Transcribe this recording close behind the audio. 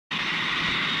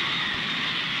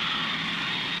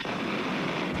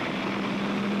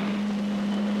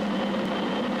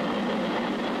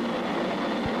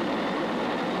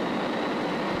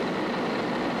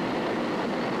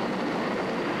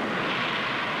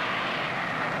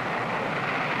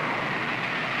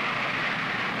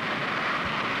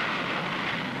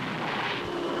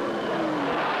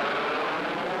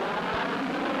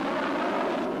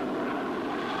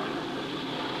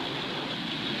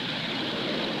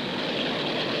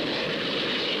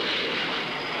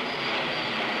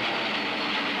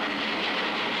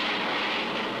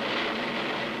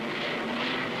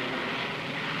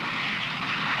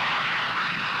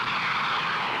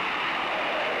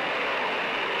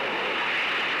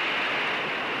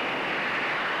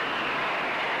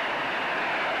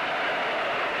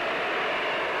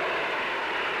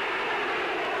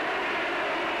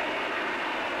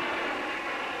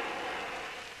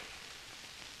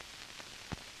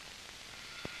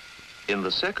In the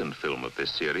second film of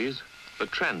this series, the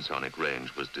transonic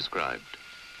range was described,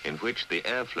 in which the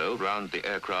airflow round the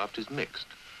aircraft is mixed,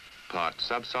 part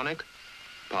subsonic,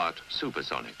 part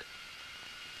supersonic.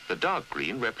 The dark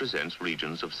green represents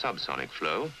regions of subsonic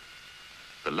flow,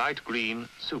 the light green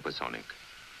supersonic.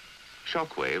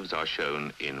 Shock waves are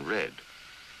shown in red.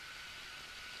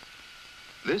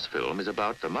 This film is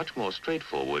about the much more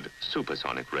straightforward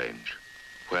supersonic range,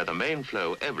 where the main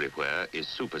flow everywhere is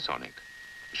supersonic,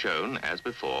 shown, as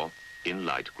before, in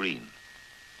light green.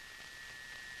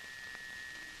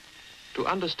 To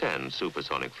understand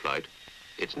supersonic flight,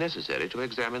 it's necessary to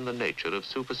examine the nature of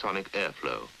supersonic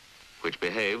airflow, which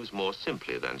behaves more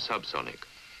simply than subsonic.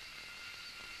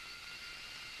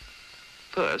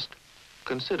 First,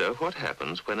 consider what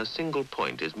happens when a single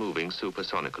point is moving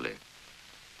supersonically.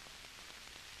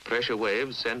 Pressure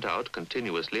waves sent out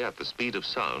continuously at the speed of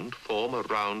sound form a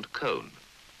round cone,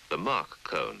 the Mach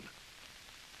cone.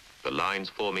 The lines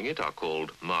forming it are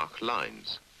called Mach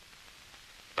lines.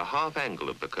 The half angle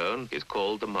of the cone is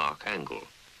called the Mach angle,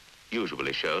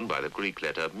 usually shown by the Greek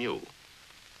letter mu.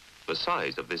 The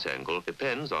size of this angle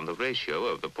depends on the ratio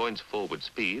of the point's forward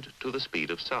speed to the speed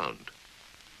of sound.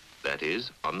 That is,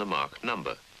 on the Mach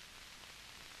number.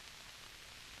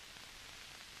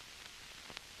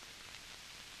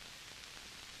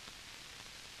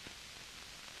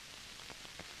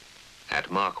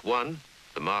 At Mach 1,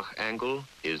 the Mach angle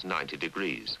is 90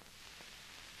 degrees.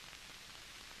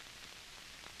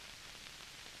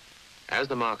 As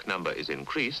the Mach number is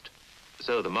increased,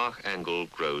 so the Mach angle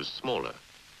grows smaller.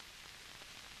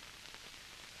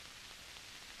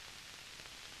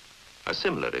 A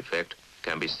similar effect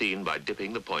can be seen by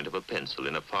dipping the point of a pencil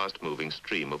in a fast-moving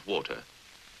stream of water.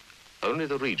 Only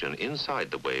the region inside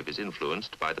the wave is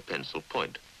influenced by the pencil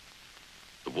point.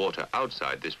 The water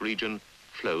outside this region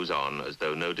flows on as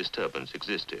though no disturbance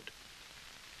existed.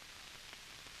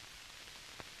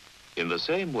 In the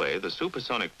same way, the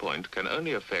supersonic point can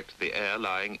only affect the air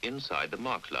lying inside the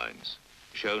Mach lines,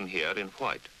 shown here in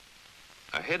white.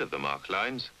 Ahead of the Mach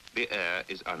lines, the air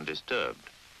is undisturbed.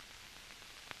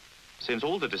 Since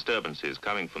all the disturbances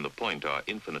coming from the point are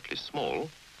infinitely small,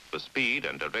 the speed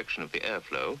and direction of the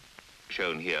airflow,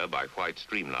 shown here by white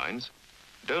streamlines,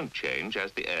 don't change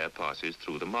as the air passes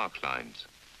through the Mach lines.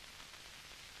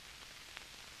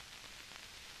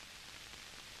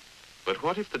 But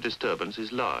what if the disturbance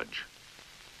is large?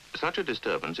 Such a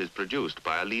disturbance is produced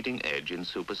by a leading edge in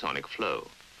supersonic flow.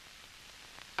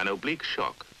 An oblique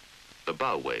shock, the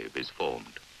bow wave, is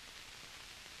formed.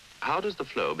 How does the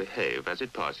flow behave as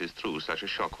it passes through such a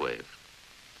shock wave?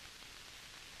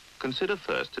 Consider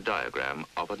first a diagram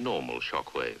of a normal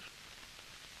shock wave.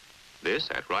 This,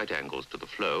 at right angles to the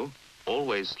flow,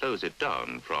 always slows it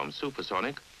down from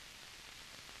supersonic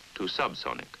to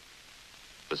subsonic.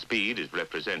 The speed is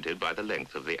represented by the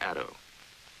length of the arrow.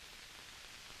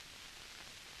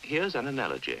 Here's an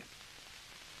analogy.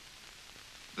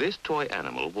 This toy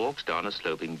animal walks down a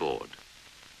sloping board,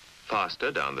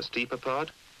 faster down the steeper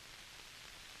part,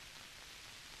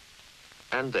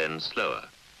 and then slower.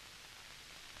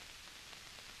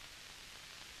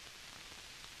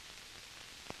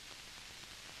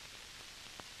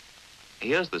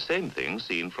 Here's the same thing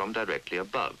seen from directly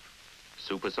above.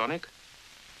 Supersonic,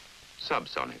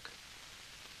 subsonic.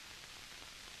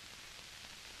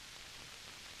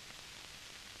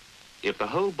 If the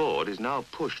whole board is now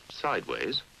pushed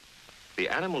sideways, the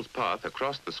animal's path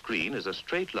across the screen is a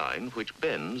straight line which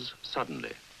bends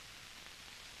suddenly.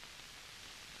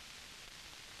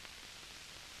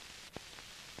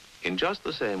 In just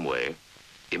the same way,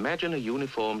 imagine a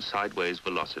uniform sideways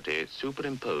velocity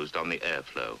superimposed on the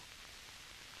airflow.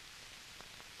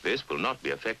 This will not be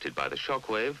affected by the shock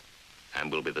wave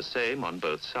and will be the same on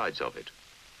both sides of it.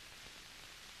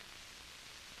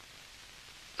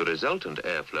 The resultant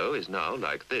airflow is now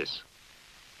like this,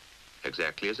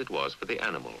 exactly as it was for the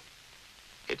animal.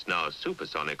 It's now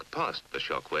supersonic past the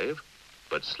shock wave,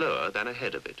 but slower than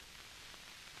ahead of it.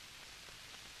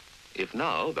 If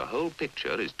now the whole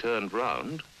picture is turned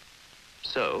round,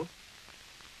 so,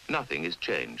 nothing is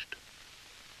changed.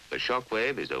 The shock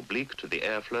wave is oblique to the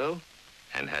airflow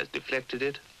and has deflected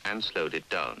it and slowed it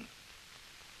down.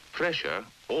 Pressure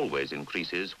always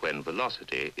increases when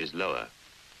velocity is lower.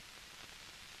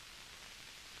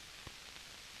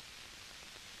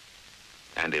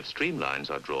 And if streamlines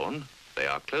are drawn, they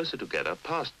are closer together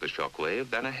past the shock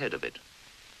wave than ahead of it.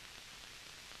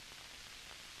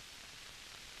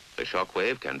 The shock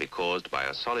wave can be caused by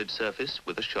a solid surface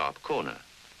with a sharp corner.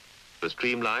 The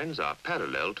streamlines are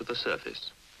parallel to the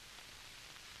surface.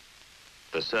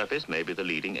 The surface may be the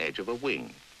leading edge of a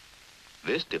wing.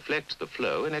 This deflects the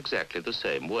flow in exactly the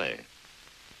same way.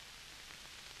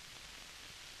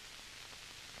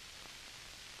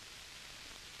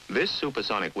 This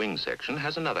supersonic wing section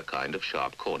has another kind of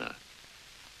sharp corner.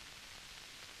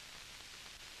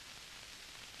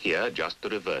 Here, just the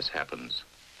reverse happens.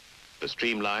 The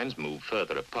streamlines move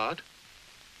further apart,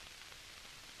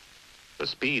 the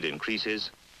speed increases,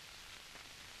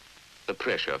 the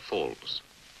pressure falls.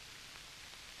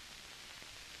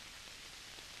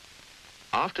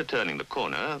 After turning the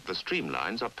corner, the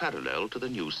streamlines are parallel to the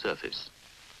new surface.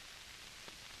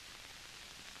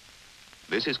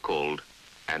 This is called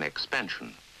an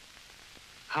expansion.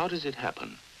 How does it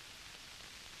happen?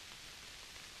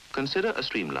 Consider a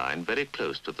streamline very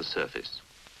close to the surface.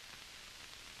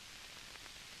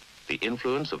 The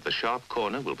influence of the sharp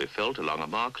corner will be felt along a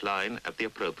mark line at the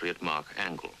appropriate mark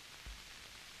angle,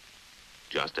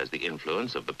 just as the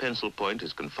influence of the pencil point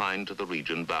is confined to the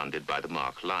region bounded by the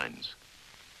mark lines.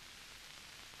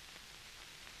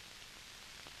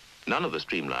 None of the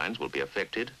streamlines will be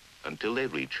affected until they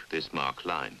reach this mark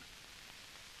line.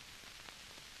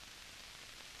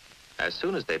 As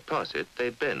soon as they pass it, they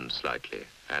bend slightly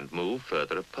and move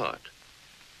further apart.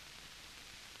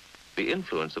 The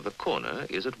influence of the corner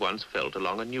is at once felt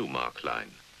along a new mark line,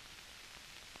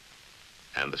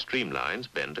 and the streamlines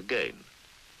bend again,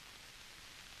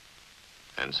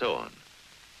 and so on.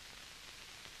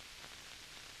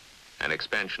 An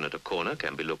expansion at a corner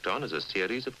can be looked on as a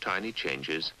series of tiny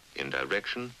changes in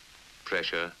direction,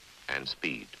 pressure, and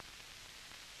speed.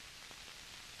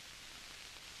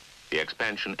 The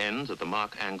expansion ends at the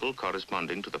mark angle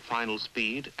corresponding to the final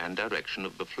speed and direction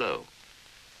of the flow.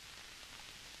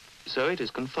 So it is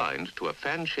confined to a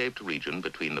fan-shaped region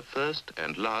between the first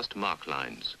and last mark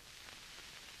lines.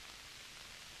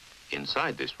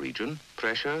 Inside this region,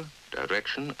 pressure,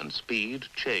 direction, and speed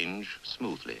change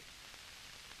smoothly,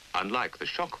 unlike the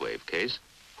shock wave case,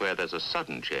 where there's a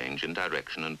sudden change in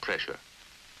direction and pressure.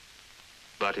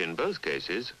 But in both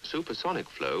cases, supersonic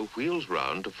flow wheels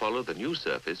round to follow the new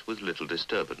surface with little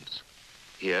disturbance.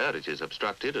 Here it is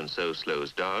obstructed and so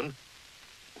slows down,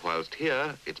 whilst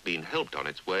here it's been helped on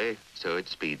its way, so it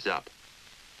speeds up.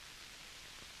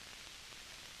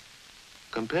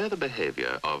 Compare the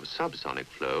behavior of subsonic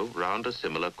flow round a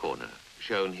similar corner,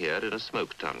 shown here in a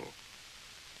smoke tunnel.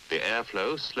 The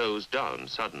airflow slows down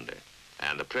suddenly,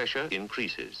 and the pressure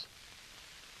increases.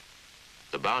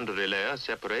 The boundary layer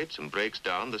separates and breaks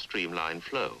down the streamline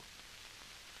flow.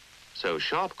 So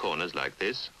sharp corners like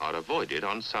this are avoided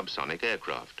on subsonic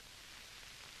aircraft.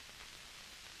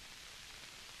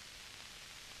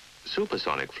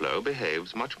 Supersonic flow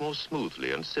behaves much more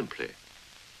smoothly and simply.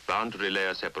 Boundary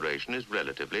layer separation is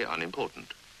relatively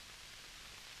unimportant.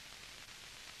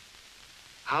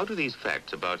 How do these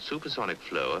facts about supersonic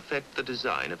flow affect the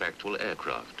design of actual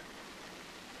aircraft?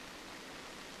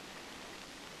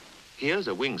 Here's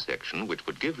a wing section which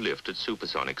would give lift at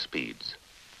supersonic speeds,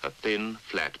 a thin,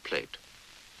 flat plate.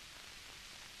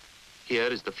 Here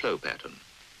is the flow pattern.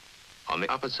 On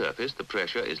the upper surface, the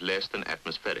pressure is less than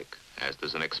atmospheric, as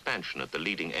there's an expansion at the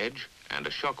leading edge and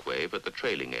a shock wave at the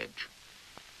trailing edge.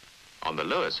 On the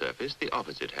lower surface, the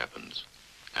opposite happens,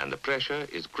 and the pressure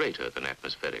is greater than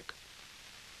atmospheric.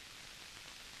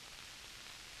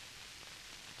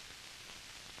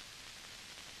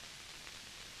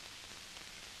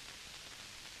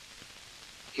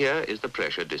 Here is the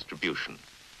pressure distribution.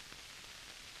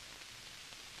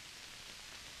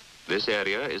 This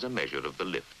area is a measure of the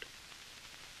lift.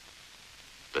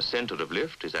 The center of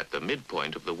lift is at the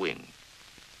midpoint of the wing.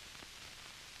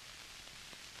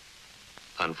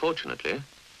 Unfortunately,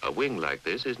 a wing like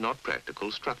this is not practical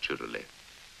structurally.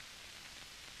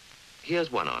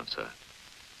 Here's one answer: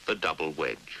 the double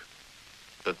wedge.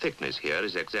 The thickness here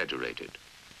is exaggerated.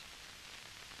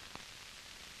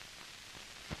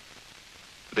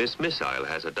 This missile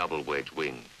has a double wedge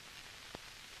wing.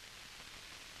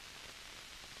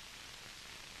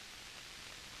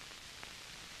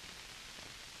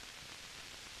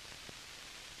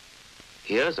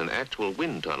 Here's an actual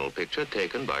wind tunnel picture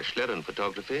taken by Schlerin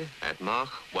Photography at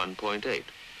Mach 1.8.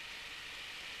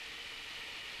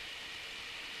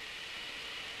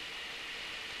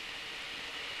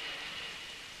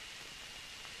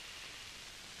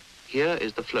 Here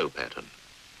is the flow pattern.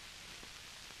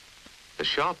 The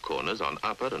sharp corners on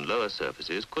upper and lower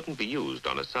surfaces couldn't be used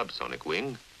on a subsonic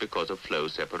wing because of flow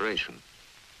separation.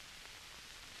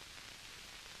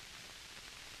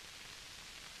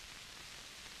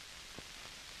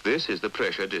 This is the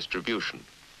pressure distribution.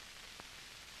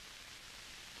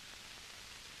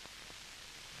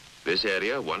 This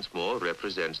area once more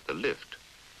represents the lift,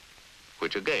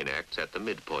 which again acts at the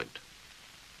midpoint.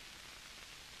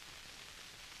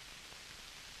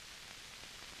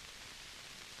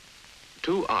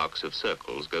 Two arcs of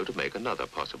circles go to make another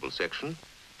possible section,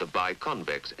 the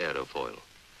biconvex aerofoil.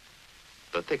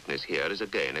 The thickness here is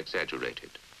again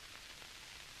exaggerated.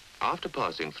 After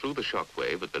passing through the shock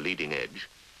wave at the leading edge,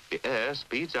 the air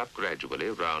speeds up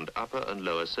gradually round upper and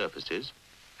lower surfaces,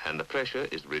 and the pressure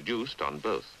is reduced on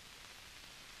both.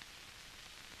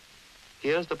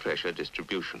 Here's the pressure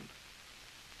distribution.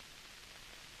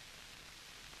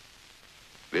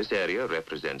 This area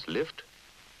represents lift,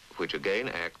 which again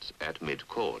acts at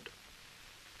mid-chord.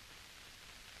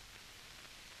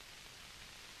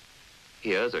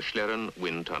 Here's a Schlieren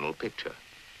wind tunnel picture.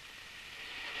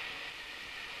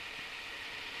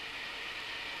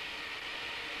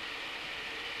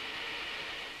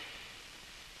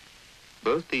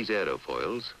 Both these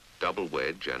aerofoils, double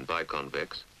wedge and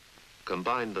biconvex,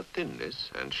 combine the thinness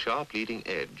and sharp leading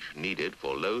edge needed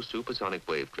for low supersonic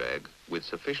wave drag with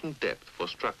sufficient depth for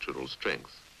structural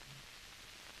strength.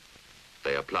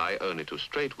 They apply only to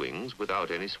straight wings without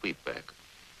any sweepback.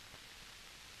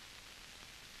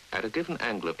 At a given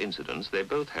angle of incidence, they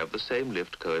both have the same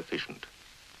lift coefficient.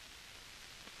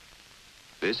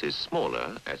 This is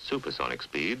smaller at supersonic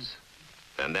speeds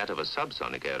than that of a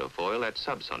subsonic aerofoil at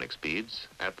subsonic speeds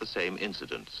at the same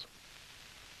incidence.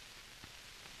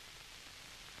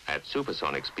 At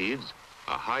supersonic speeds,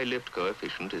 a high lift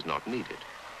coefficient is not needed,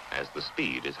 as the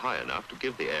speed is high enough to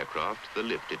give the aircraft the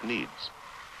lift it needs.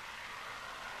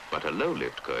 But a low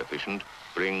lift coefficient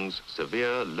brings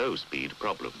severe low-speed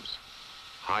problems,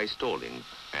 high stalling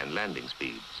and landing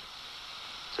speeds.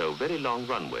 So very long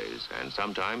runways and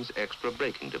sometimes extra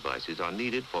braking devices are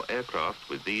needed for aircraft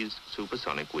with these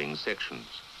supersonic wing sections.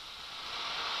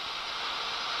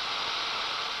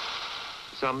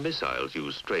 Some missiles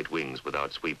use straight wings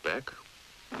without sweepback,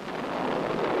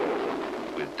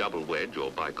 with double wedge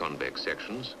or biconvex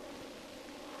sections.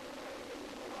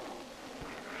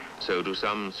 So do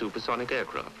some supersonic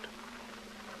aircraft.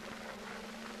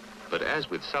 But as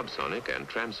with subsonic and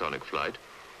transonic flight,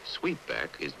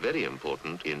 sweepback is very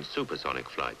important in supersonic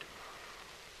flight.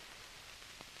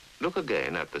 Look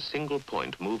again at the single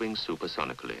point moving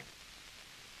supersonically.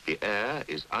 The air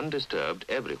is undisturbed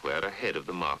everywhere ahead of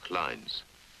the marked lines.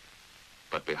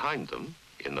 But behind them,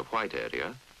 in the white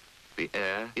area, the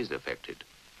air is affected.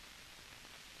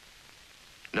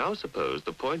 Now suppose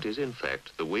the point is in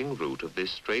fact the wing root of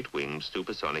this straight-winged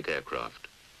supersonic aircraft.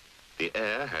 The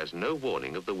air has no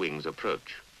warning of the wing's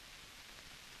approach.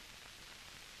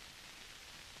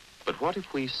 But what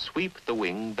if we sweep the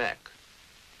wing back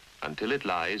until it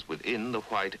lies within the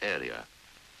white area?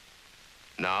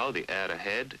 Now the air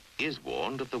ahead is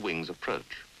warned of the wing's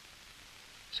approach.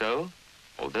 So,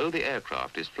 although the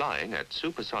aircraft is flying at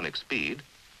supersonic speed,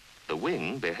 the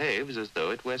wing behaves as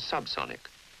though it were subsonic.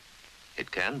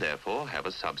 It can therefore have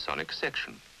a subsonic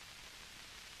section.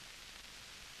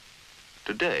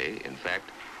 Today, in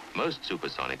fact, most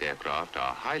supersonic aircraft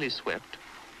are highly swept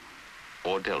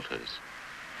or deltas.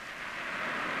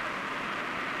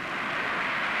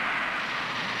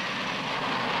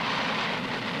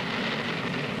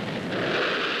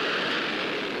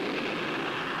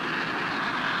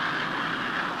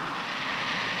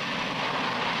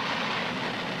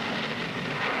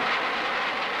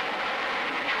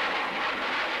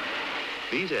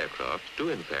 These aircraft do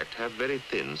in fact have very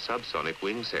thin subsonic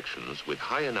wing sections with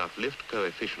high enough lift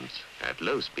coefficients at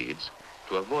low speeds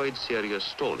to avoid serious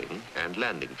stalling and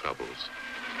landing troubles.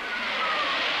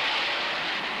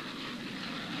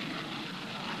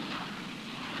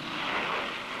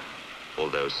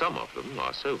 Although some of them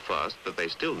are so fast that they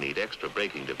still need extra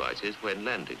braking devices when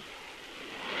landing.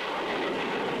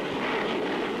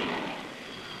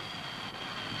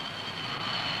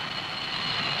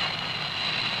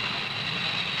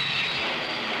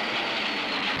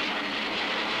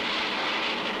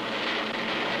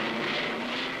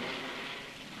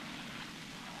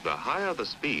 The higher the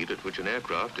speed at which an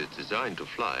aircraft is designed to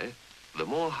fly, the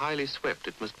more highly swept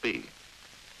it must be,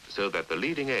 so that the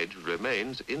leading edge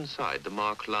remains inside the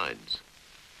marked lines.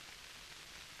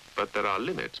 But there are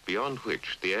limits beyond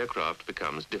which the aircraft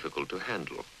becomes difficult to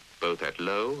handle, both at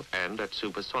low and at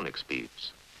supersonic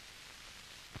speeds.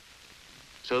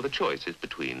 So the choice is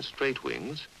between straight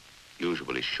wings,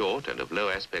 usually short and of low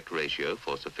aspect ratio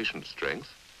for sufficient strength,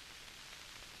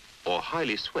 or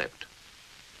highly swept,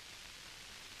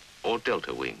 or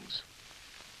delta wings.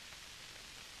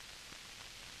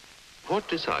 What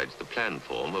decides the plan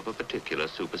form of a particular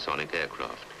supersonic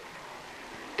aircraft?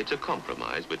 It's a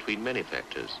compromise between many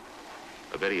factors,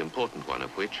 a very important one of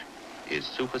which is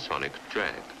supersonic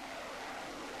drag.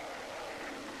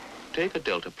 Take a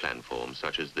delta planform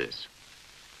such as this.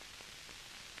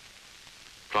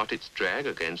 Plot its drag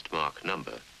against Mach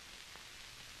number.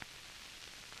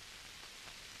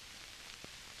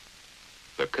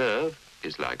 The curve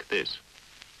is like this.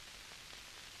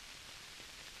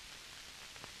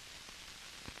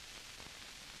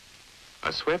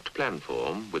 A swept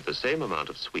planform with the same amount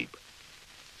of sweep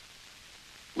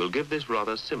will give this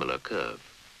rather similar curve,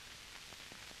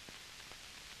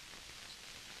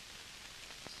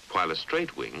 while a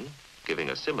straight wing, giving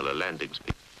a similar landing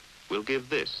speed, will give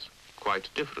this quite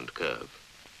different curve.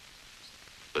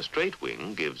 The straight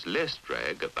wing gives less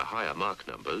drag at the higher Mach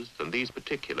numbers than these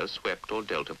particular swept or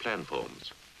delta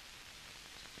planforms.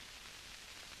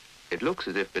 It looks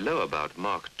as if below about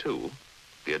Mach 2,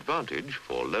 the advantage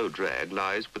for low drag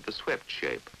lies with the swept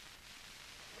shape.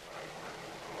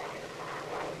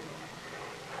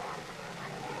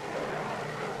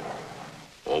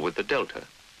 Or with the delta.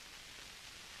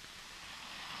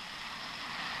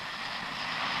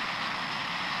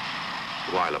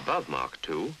 While above Mach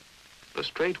 2, the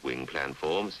straight wing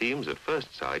planform seems at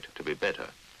first sight to be better.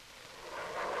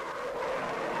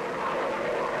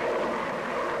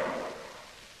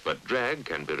 But drag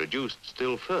can be reduced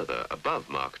still further above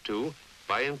Mach 2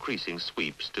 by increasing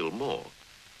sweep still more,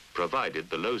 provided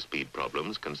the low-speed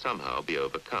problems can somehow be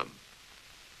overcome.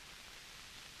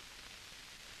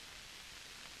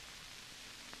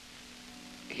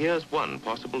 Here's one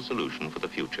possible solution for the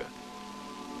future.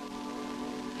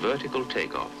 Vertical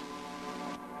takeoff.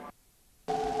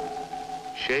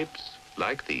 Shapes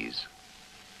like these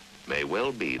may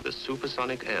well be the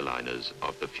supersonic airliners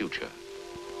of the future.